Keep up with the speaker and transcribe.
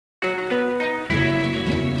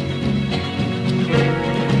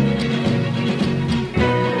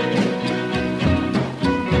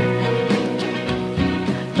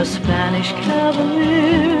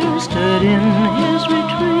Cavalier stood in his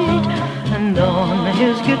retreat, and on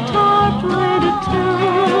his guitar played a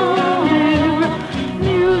tune, dear.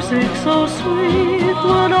 Music so sweet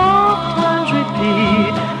would oft times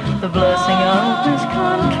repeat the blessing of his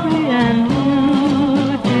country and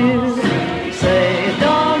you, dear. Say,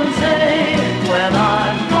 darling, say, when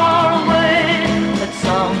I'm far away, that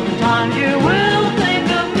sometimes you will think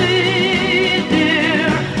of me, dear.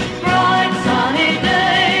 Bright sunny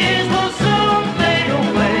days will soon fade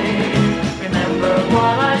away. Remember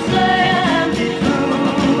what I say and be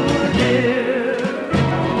true, dear.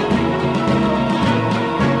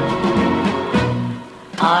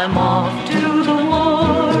 I'm off to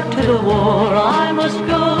the war I must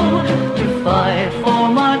go, to fight for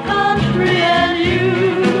my country and you,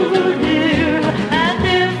 dear. And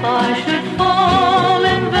if I should fall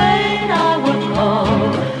in vain, I would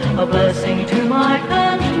call a blessing to my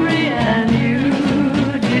country and you,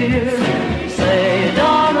 dear. Say,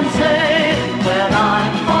 darling, say, when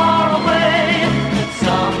I'm far away, that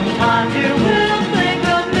sometimes you will think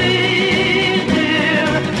of me, dear.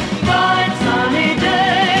 Bright sunny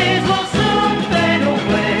days will soon fade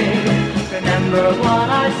away. Remember what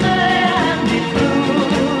I say and be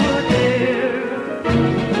true, dear.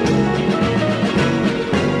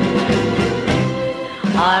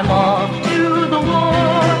 I'm off to the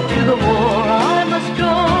war I must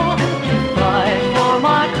go, to fight for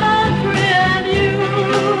my country and you,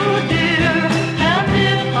 dear. And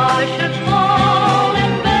if I should fall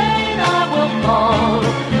in vain, I will call